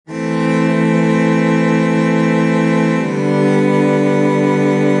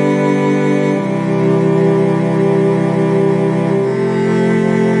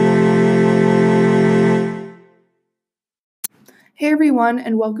everyone,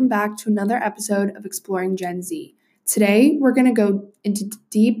 and welcome back to another episode of Exploring Gen Z. Today, we're going to go into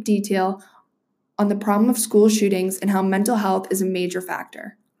deep detail on the problem of school shootings and how mental health is a major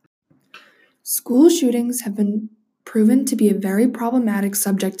factor. School shootings have been proven to be a very problematic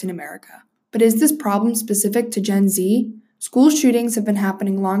subject in America. But is this problem specific to Gen Z? School shootings have been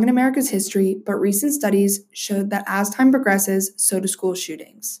happening long in America's history, but recent studies showed that as time progresses, so do school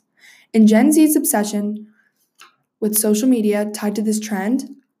shootings. In Gen Z's obsession with social media tied to this trend,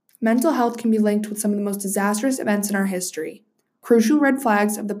 mental health can be linked with some of the most disastrous events in our history. Crucial red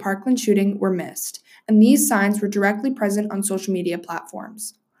flags of the Parkland shooting were missed, and these signs were directly present on social media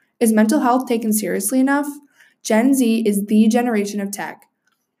platforms. Is mental health taken seriously enough? Gen Z is the generation of tech.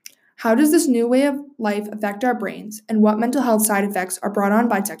 How does this new way of life affect our brains, and what mental health side effects are brought on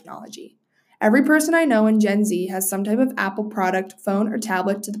by technology? Every person I know in Gen Z has some type of Apple product, phone, or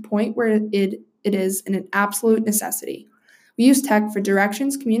tablet to the point where it is an absolute necessity. We use tech for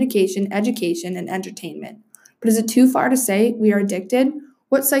directions, communication, education, and entertainment. But is it too far to say we are addicted?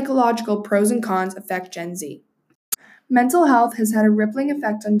 What psychological pros and cons affect Gen Z? Mental health has had a rippling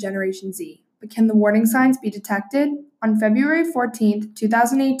effect on Generation Z, but can the warning signs be detected? On February 14,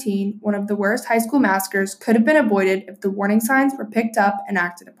 2018, one of the worst high school massacres could have been avoided if the warning signs were picked up and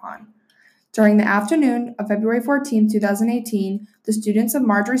acted upon. During the afternoon of February 14, 2018, the students of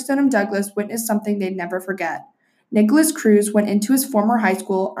Marjory Stoneman Douglas witnessed something they'd never forget. Nicholas Cruz went into his former high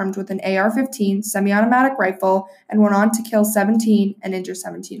school armed with an AR-15 semi-automatic rifle and went on to kill 17 and injure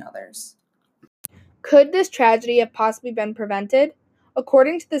 17 others. Could this tragedy have possibly been prevented?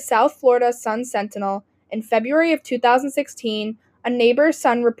 According to the South Florida Sun-Sentinel, in February of 2016, a neighbor's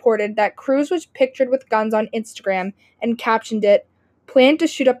son reported that Cruz was pictured with guns on Instagram and captioned it, "Planned to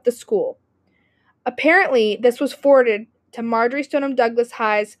shoot up the school." Apparently, this was forwarded to Marjory Stoneman Douglas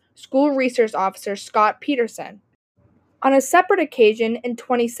High's school resource officer, Scott Peterson. On a separate occasion in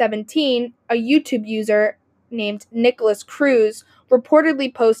 2017, a YouTube user named Nicholas Cruz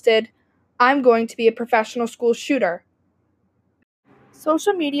reportedly posted, "I'm going to be a professional school shooter."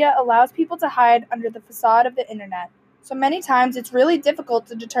 Social media allows people to hide under the facade of the internet, so many times it's really difficult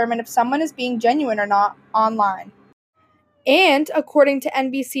to determine if someone is being genuine or not online. And according to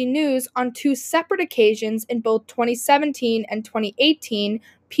NBC News, on two separate occasions in both 2017 and 2018,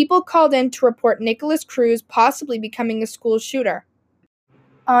 people called in to report Nicholas Cruz possibly becoming a school shooter.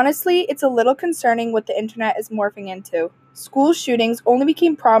 Honestly, it's a little concerning what the internet is morphing into. School shootings only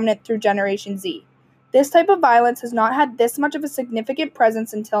became prominent through Generation Z. This type of violence has not had this much of a significant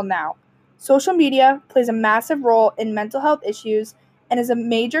presence until now. Social media plays a massive role in mental health issues and is a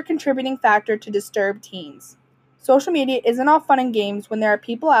major contributing factor to disturbed teens. Social media isn't all fun and games when there are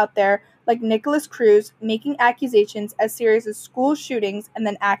people out there like Nicholas Cruz making accusations as serious as school shootings and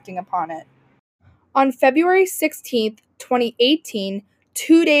then acting upon it. On February 16, 2018,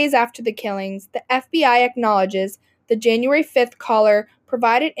 2 days after the killings, the FBI acknowledges the January 5th caller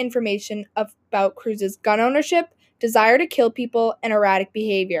provided information about Cruz's gun ownership, desire to kill people, and erratic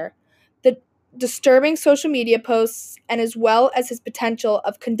behavior. The disturbing social media posts, and as well as his potential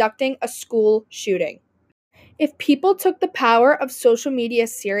of conducting a school shooting. If people took the power of social media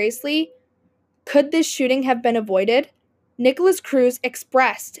seriously, could this shooting have been avoided? Nicholas Cruz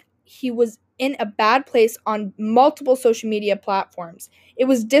expressed he was in a bad place on multiple social media platforms. It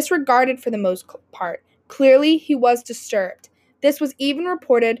was disregarded for the most part. Clearly, he was disturbed. This was even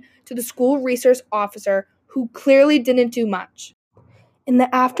reported to the school resource officer, who clearly didn't do much. In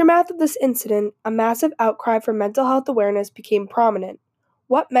the aftermath of this incident, a massive outcry for mental health awareness became prominent.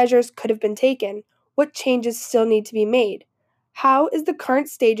 What measures could have been taken? What changes still need to be made? How is the current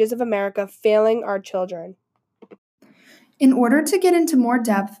stages of America failing our children? In order to get into more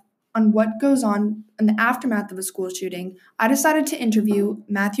depth on what goes on in the aftermath of a school shooting, I decided to interview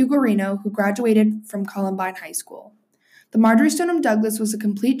Matthew Guarino, who graduated from Columbine High School. The Marjory Stoneman Douglas was a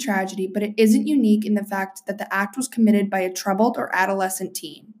complete tragedy, but it isn't unique in the fact that the act was committed by a troubled or adolescent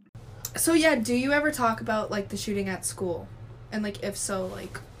teen. So yeah, do you ever talk about the shooting at school? And if so,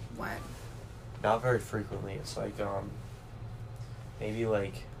 when? Not very frequently. It's maybe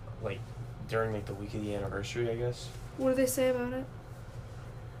during the week of the anniversary, I guess. What do they say about it?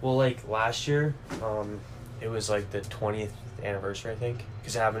 Well, last year, it was the 20th anniversary, I think,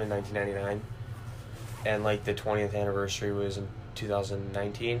 because it happened in 1999. And the 20th anniversary was in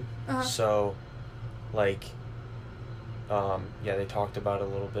 2019. Uh-huh. So they talked about it a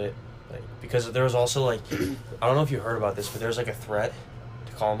little bit, because there was also I don't know if you heard about this, but there was a threat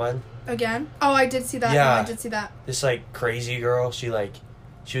to Columbine. Again? Oh, I did see that. Yeah. No, I did see that. This crazy girl, she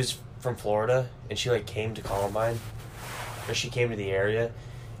was from Florida, and she came to Columbine, or she came to the area,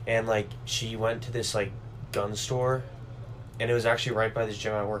 and she went to this gun store, and it was actually right by this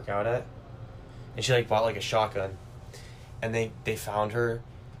gym I work out at. And she like bought like a shotgun, and they found her.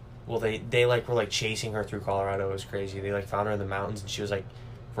 Well, they like were like chasing her through Colorado. It was crazy. They like found her in the mountains, and she was like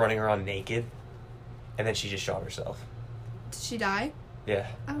running around naked, and then she just shot herself. Did she die? Yeah.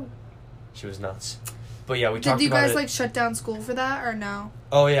 Oh. She was nuts. But yeah, we talked about it. Did you guys like shut down school for that or no?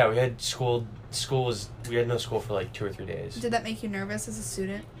 Oh yeah, we had school. We had no school for like 2 or 3 days. Did that make you nervous as a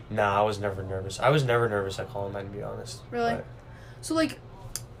student? Nah, I was never nervous. I was never nervous at Columbine, to be honest. Really? But So like,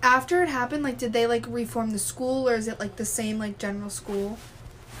 after it happened, like, did they like reform the school, or is it like the same like general school?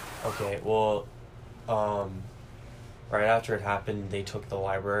 okay, well, right after it happened, they took the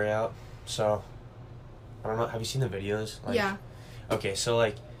library out. So, I don't know. Have you seen the videos? Like, Yeah. Okay, so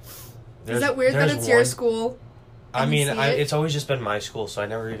like, Is that weird that it's your school? I and you mean, see it? it's always just been my school, so I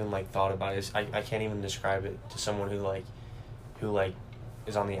never even like thought about it. I can't even describe it to someone who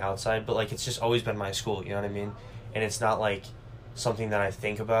is on the outside, but like it's just always been my school. You know what I mean? And it's not like something that I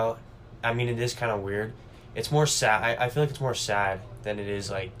think about. I mean, it is kind of weird. It's more sad. I feel like it's more sad than it is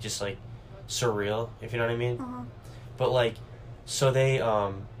like just like surreal, if you know what I mean. Uh-huh. But like, so they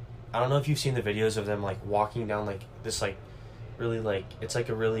I don't know if you've seen the videos of them like walking down like this like really like it's like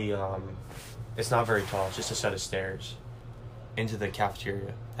a really it's not very tall. It's just a set of stairs into the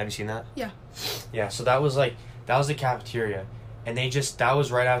cafeteria. Have you seen that? Yeah. Yeah. So that was the cafeteria, and that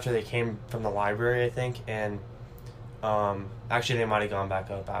was right after they came from the library, I think, and actually they might have gone back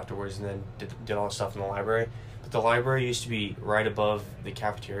up afterwards and then did all the stuff in the library. But the library used to be right above the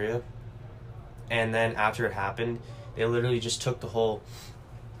cafeteria, and then after it happened, they literally just took the whole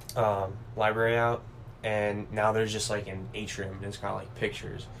library out, and now there's just like an atrium, and it's got like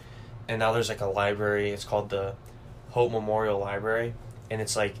pictures. And now there's like a library. It's called the Hope Memorial Library, and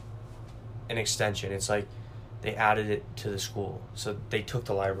it's like an extension. It's like they added it to the school, so they took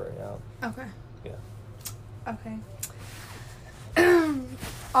the library out. Okay. Yeah. Okay.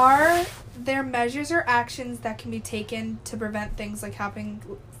 Are there measures or actions that can be taken to prevent things like happening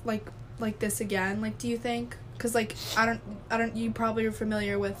like this again? Like, do you think? Because like I don't. You probably are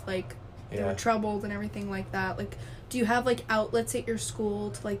familiar with like they were troubled and everything like that. Like, do you have like outlets at your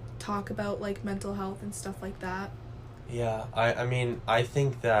school to like talk about like mental health and stuff like that? Yeah, I mean, I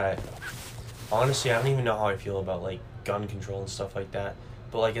think that honestly, I don't even know how I feel about like gun control and stuff like that.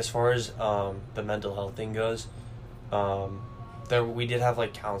 But like as far as the mental health thing goes, we did have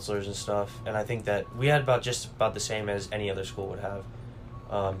like counselors and stuff, and I think that we had about the same as any other school would have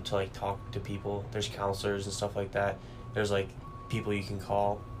to like talk to people. There's counselors and stuff like that. There's like people you can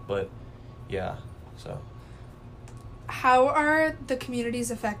call, but yeah, so. How are the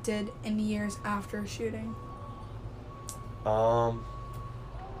communities affected in the years after a shooting? Well,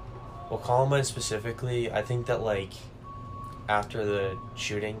 Columbine specifically, I think that like after the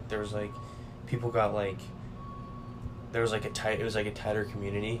shooting, there was like people got like there was like it was like a tighter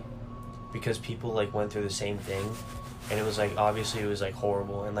community because people like went through the same thing, and it was like obviously it was like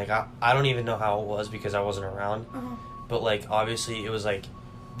horrible, and like I don't even know how it was because I wasn't around, but like obviously it was like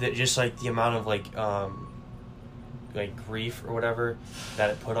just like the amount of like grief or whatever that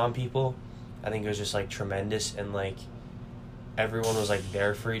it put on people, I think it was just like tremendous, and like everyone was like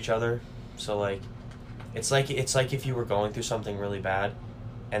there for each other. So like it's like if you were going through something really bad,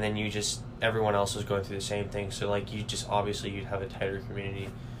 and then everyone else was going through the same thing, so like you just obviously you'd have a tighter community.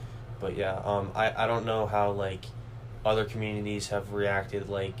 But yeah, I don't know how like other communities have reacted,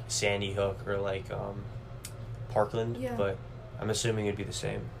 like Sandy Hook or like Parkland, but I'm assuming it'd be the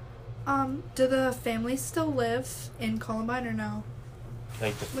same. Do the families still live in Columbine or no?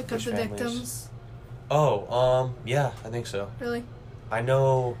 Like of the families? victims? Oh, yeah, I think so. Really? I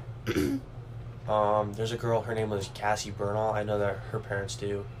know, there's a girl, her name was Cassie Bernal. I know that her parents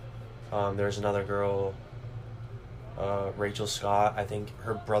do. There's another girl, Rachel Scott. I think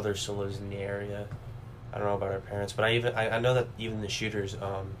her brother still lives in the area. I don't know about her parents, but I know that even the shooters,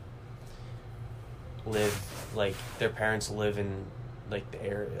 live, like, their parents live in, like, the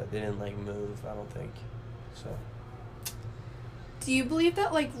area. They didn't, like, move, I don't think, so. Do you believe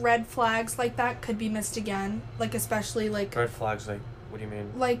that, like, red flags like that could be missed again? Like, especially, like... Red flags, like, what do you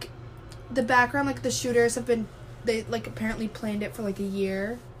mean? Like, the background, like, the shooters have been... They, like, apparently planned it for, like, a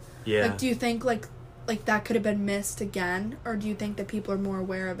year. Yeah. Like, do you think, like that could have been missed again? Or do you think that people are more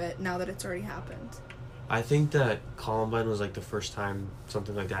aware of it now that it's already happened? I think that Columbine was, like, the first time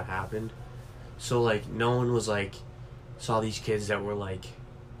something like that happened. So, like, no one was, like... Saw these kids that were, like...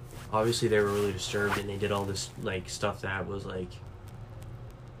 Obviously, they were really disturbed, and they did all this, like, stuff that was, like...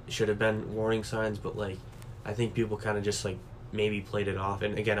 should have been warning signs, but like I think people kind of just like maybe played it off.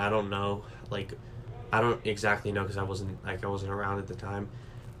 And again, I don't know, like I don't exactly know because I wasn't around at the time,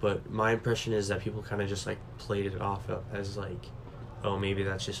 But my impression is that people kind of just like played it off as like, oh, maybe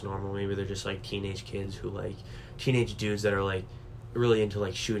that's just normal. Maybe they're just like teenage kids who like teenage dudes that are like really into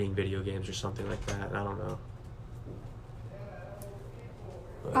like shooting video games or something like that. I don't know.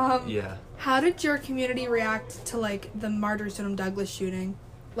 But, yeah. How did your community react to like the Marjorie Stoneman Douglas shooting?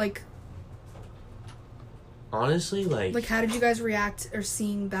 Like, honestly, like how did you guys react or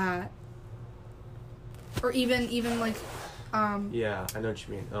seeing that? Or even like, yeah, I know what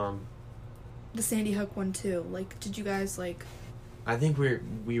you mean. the Sandy Hook one too. Like, did you guys like? I think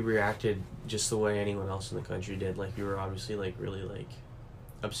we reacted just the way anyone else in the country did. Like, we were obviously like really like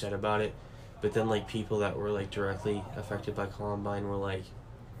upset about it, but then like people that were like directly affected by Columbine were like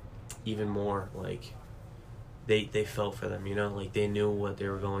even more like they felt for them, you know, like they knew what they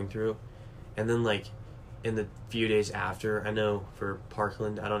were going through. And then like in the few days after, I know for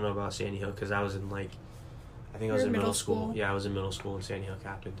Parkland, I don't know about Sandy Hook because I was in like I think I was in middle school. Yeah, I was in middle school when Sandy Hook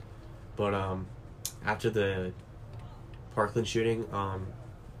happened. But after the Parkland shooting,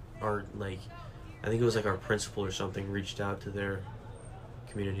 our like I think it was like our principal or something reached out to their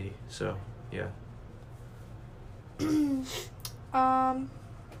community. So yeah.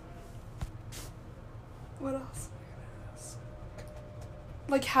 What else?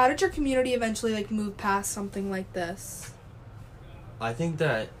 Like, how did your community eventually like move past something like this? I think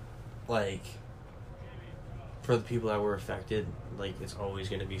that like for the people that were affected, like it's always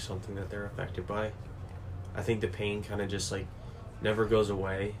going to be something that they're affected by. I think the pain kind of just like never goes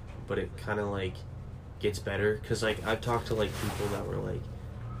away, but it kind of like gets better because like I've talked to like people that were like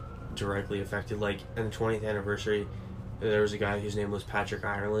directly affected. Like in the 20th anniversary, there was a guy whose name was Patrick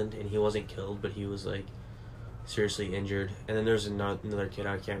Ireland, and he wasn't killed, but he was like seriously injured. And then there's another kid,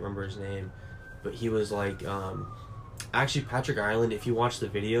 I can't remember his name, but he was like actually Patrick Ireland, if you watch the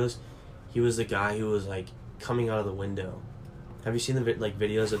videos, he was the guy who was like coming out of the window. Have you seen the like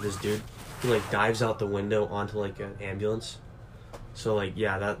videos of this dude who like dives out the window onto like an ambulance? So like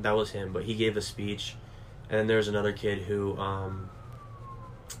yeah, that was him, but he gave a speech. And then there's another kid who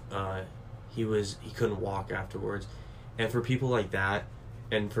he couldn't walk afterwards. And for people like that,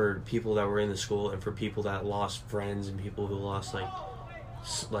 and for people that were in the school, and for people that lost friends, and people who lost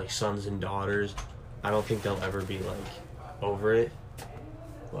like sons and daughters, I don't think they'll ever be like over it.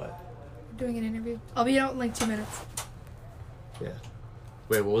 But Doing an interview. I'll be out in like 2 minutes. yeah.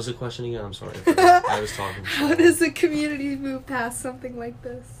 Wait, what was the question again? I'm sorry. I was talking. How does the community move past something like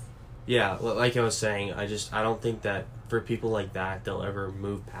this? Yeah, like I was saying, I don't think that for people like that, they'll ever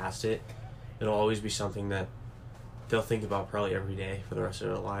move past it. It'll always be something that they'll think about probably every day for the rest of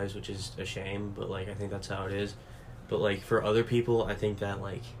their lives, which is a shame, but like I think that's how it is. But like for other people, I think that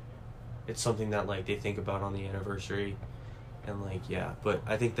like it's something that like they think about on the anniversary, and like yeah, but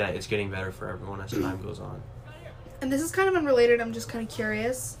I think that it's getting better for everyone as time goes on. And this is kind of unrelated, I'm just kind of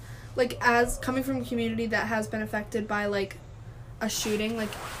curious. Like, as coming from a community that has been affected by like a shooting, like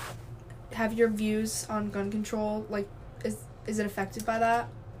have your views on gun control, like is it affected by that?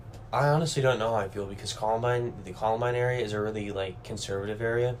 I honestly don't know how I feel because the Columbine area is a really like conservative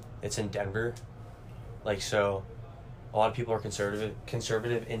area. It's in Denver. Like, so a lot of people are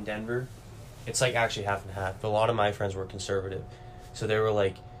conservative in Denver. It's like actually half and half. But a lot of my friends were conservative. So they were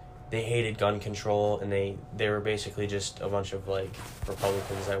like they hated gun control, and they were basically just a bunch of like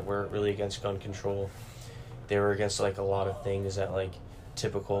Republicans that weren't really against gun control. They were against like a lot of things that like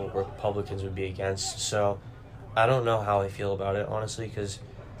typical Republicans would be against. So I don't know how I feel about it, honestly, because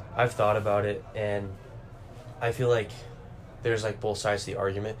I've thought about it, and I feel like there's like both sides to the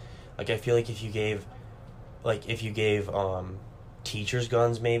argument. Like I feel like if you gave teachers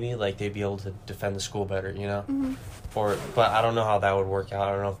guns, maybe like they'd be able to defend the school better, you know. Mm-hmm. But I don't know how that would work out.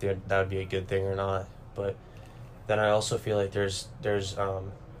 I don't know if that would be a good thing or not. But then I also feel like there's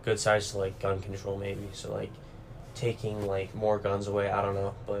good sides to like gun control, maybe. So like taking like more guns away, I don't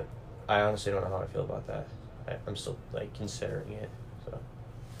know. But I honestly don't know how I feel about that. I'm still like considering it. So.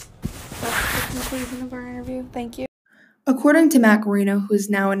 That's the conclusion of our interview. Thank you. According to Matt Guarino, who is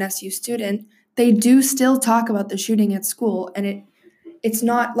now an SU student, they do still talk about the shooting at school, and it's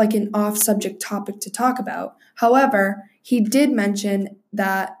not like an off-subject topic to talk about. However, he did mention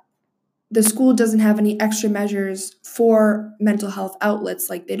that the school doesn't have any extra measures for mental health outlets.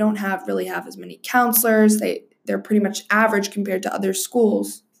 Like they don't really have as many counselors. They're pretty much average compared to other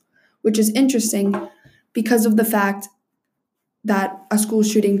schools, which is interesting because of the fact that a school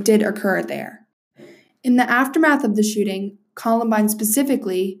shooting did occur there. In the aftermath of the shooting, Columbine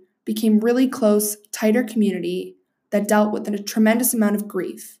specifically became really close, tighter community that dealt with a tremendous amount of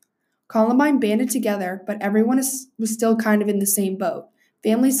grief. Columbine banded together, but everyone was still kind of in the same boat.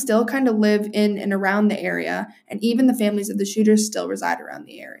 Families still kind of live in and around the area, and even the families of the shooters still reside around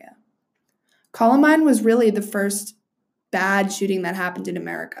the area. Columbine was really the first bad shooting that happened in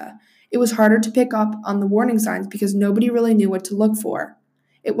America. It was harder to pick up on the warning signs because nobody really knew what to look for.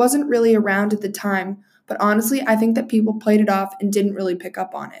 It wasn't really around at the time, but honestly, I think that people played it off and didn't really pick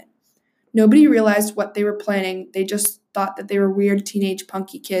up on it. Nobody realized what they were planning. They just thought that they were weird teenage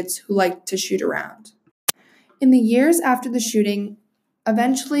punky kids who liked to shoot around. In the years after the shooting,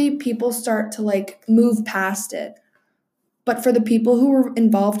 eventually people start to move past it. But for the people who were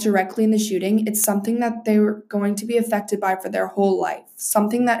involved directly in the shooting, it's something that they were going to be affected by for their whole life,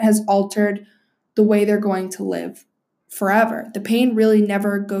 something that has altered the way they're going to live forever. The pain really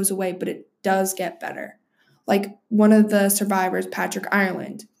never goes away, but it does get better. Like one of the survivors, Patrick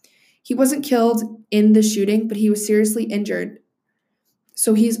Ireland. He wasn't killed in the shooting, but he was seriously injured.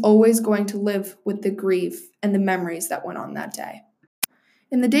 So he's always going to live with the grief and the memories that went on that day.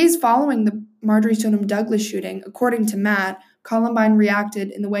 In the days following the Marjory Stoneman Douglas shooting, according to Matt, Columbine reacted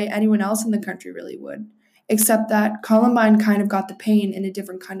in the way anyone else in the country really would, except that Columbine kind of got the pain in a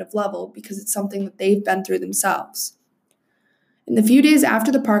different kind of level because it's something that they've been through themselves. In the few days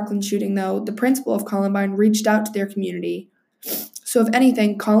after the Parkland shooting, though, the principal of Columbine reached out to their community. So if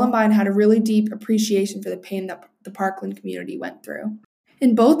anything, Columbine had a really deep appreciation for the pain that the Parkland community went through.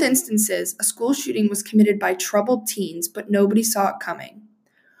 In both instances, a school shooting was committed by troubled teens, but nobody saw it coming.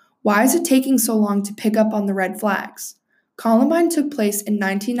 Why is it taking so long to pick up on the red flags? Columbine took place in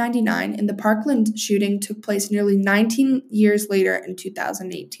 1999, and the Parkland shooting took place nearly 19 years later in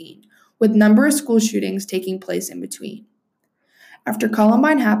 2018, with a number of school shootings taking place in between. After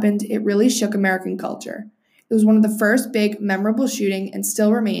Columbine happened, it really shook American culture. It was one of the first big, memorable shooting and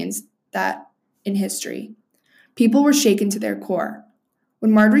still remains that in history. People were shaken to their core.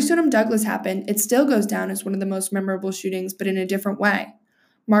 When Marjory Stoneman Douglas happened, it still goes down as one of the most memorable shootings, but in a different way.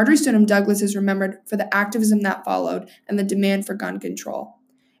 Marjory Stoneman Douglas is remembered for the activism that followed and the demand for gun control.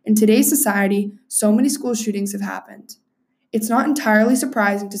 In today's society, so many school shootings have happened. It's not entirely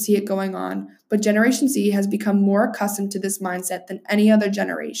surprising to see it going on, but Generation Z has become more accustomed to this mindset than any other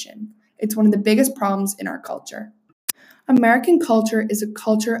generation. It's one of the biggest problems in our culture. American culture is a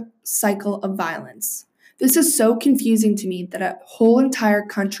culture cycle of violence. This is so confusing to me that a whole entire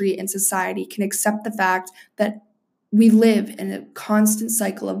country and society can accept the fact that we live in a constant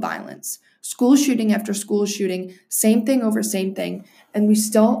cycle of violence. School shooting after school shooting, same thing over same thing, and we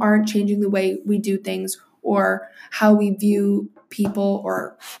still aren't changing the way we do things or how we view people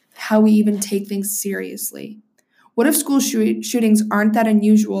or how we even take things seriously. What if school shootings aren't that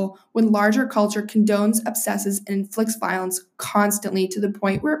unusual when larger culture condones, obsesses, and inflicts violence constantly to the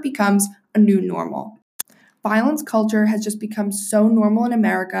point where it becomes a new normal? Violence culture has just become so normal in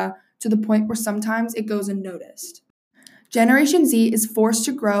America to the point where sometimes it goes unnoticed. Generation Z is forced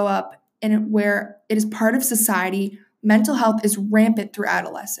to grow up where it is part of society. Mental health is rampant through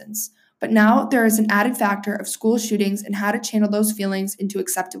adolescence. But now there is an added factor of school shootings and how to channel those feelings into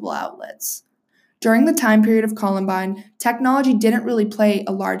acceptable outlets. During the time period of Columbine, technology didn't really play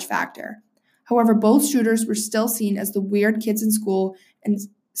a large factor. However, both shooters were still seen as the weird kids in school and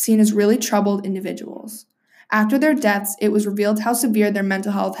seen as really troubled individuals. After their deaths, it was revealed how severe their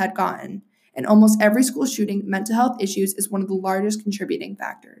mental health had gotten. In almost every school shooting, mental health issues is one of the largest contributing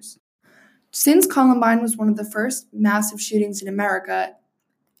factors. Since Columbine was one of the first massive shootings in America,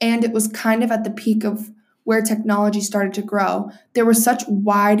 and it was kind of at the peak of where technology started to grow, there was such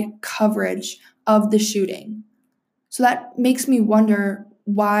wide coverage of the shooting. So that makes me wonder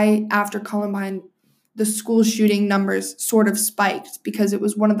why after Columbine, the school shooting numbers sort of spiked, because it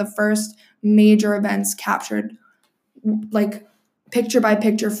was one of the first major events captured picture by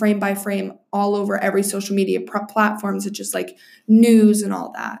picture, frame by frame, all over every social media platform, such as news and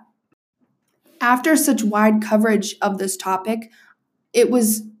all that. After such wide coverage of this topic, it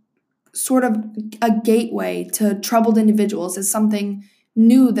was sort of a gateway to troubled individuals as something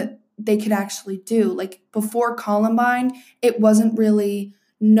new that they could actually do. Before Columbine, it wasn't really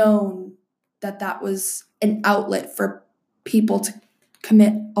known that that was an outlet for people to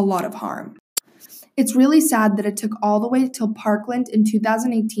commit a lot of harm. It's really sad that it took all the way till Parkland in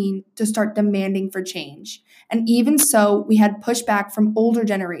 2018 to start demanding for change. And even so, we had pushback from older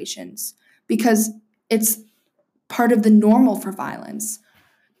generations because it's part of the normal for violence.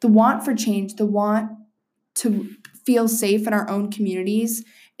 The want for change, the want to feel safe in our own communities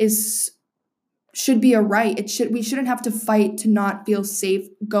should be a right. We shouldn't have to fight to not feel safe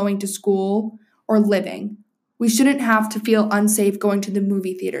going to school or living. We shouldn't have to feel unsafe going to the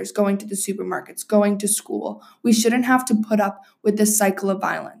movie theaters, going to the supermarkets, going to school. We shouldn't have to put up with this cycle of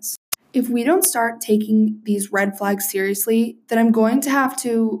violence. If we don't start taking these red flags seriously, then I'm going to have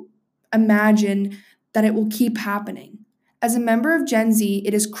to imagine that it will keep happening. As a member of Gen Z,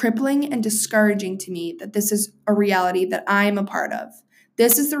 it is crippling and discouraging to me that this is a reality that I am a part of.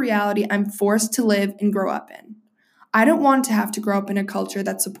 This is the reality I'm forced to live and grow up in. I don't want to have to grow up in a culture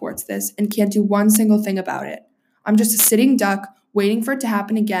that supports this and can't do one single thing about it. I'm just a sitting duck waiting for it to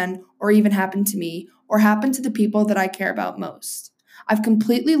happen again, or even happen to me, or happen to the people that I care about most. I've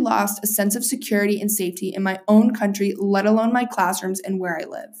completely lost a sense of security and safety in my own country, let alone my classrooms and where I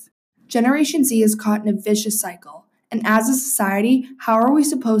live. Generation Z is caught in a vicious cycle, and as a society, how are we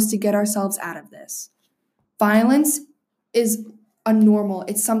supposed to get ourselves out of this? Violence is a normal.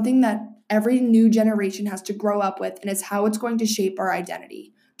 It's something that every new generation has to grow up with, and it's how it's going to shape our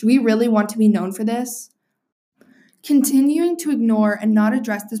identity. Do we really want to be known for this? Continuing to ignore and not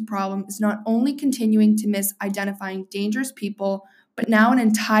address this problem is not only continuing to miss identifying dangerous people, but now an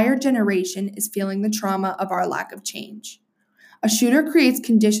entire generation is feeling the trauma of our lack of change. A shooter creates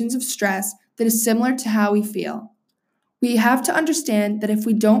conditions of stress that is similar to how we feel. We have to understand that if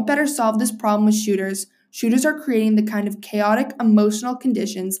we don't better solve this problem with shooters are creating the kind of chaotic emotional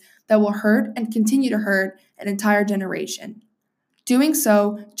conditions that will hurt and continue to hurt an entire generation. Doing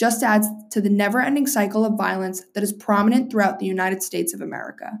so just adds to the never-ending cycle of violence that is prominent throughout the United States of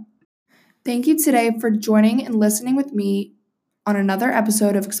America. Thank you today for joining and listening with me on another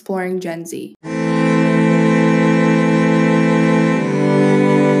episode of Exploring Gen Z.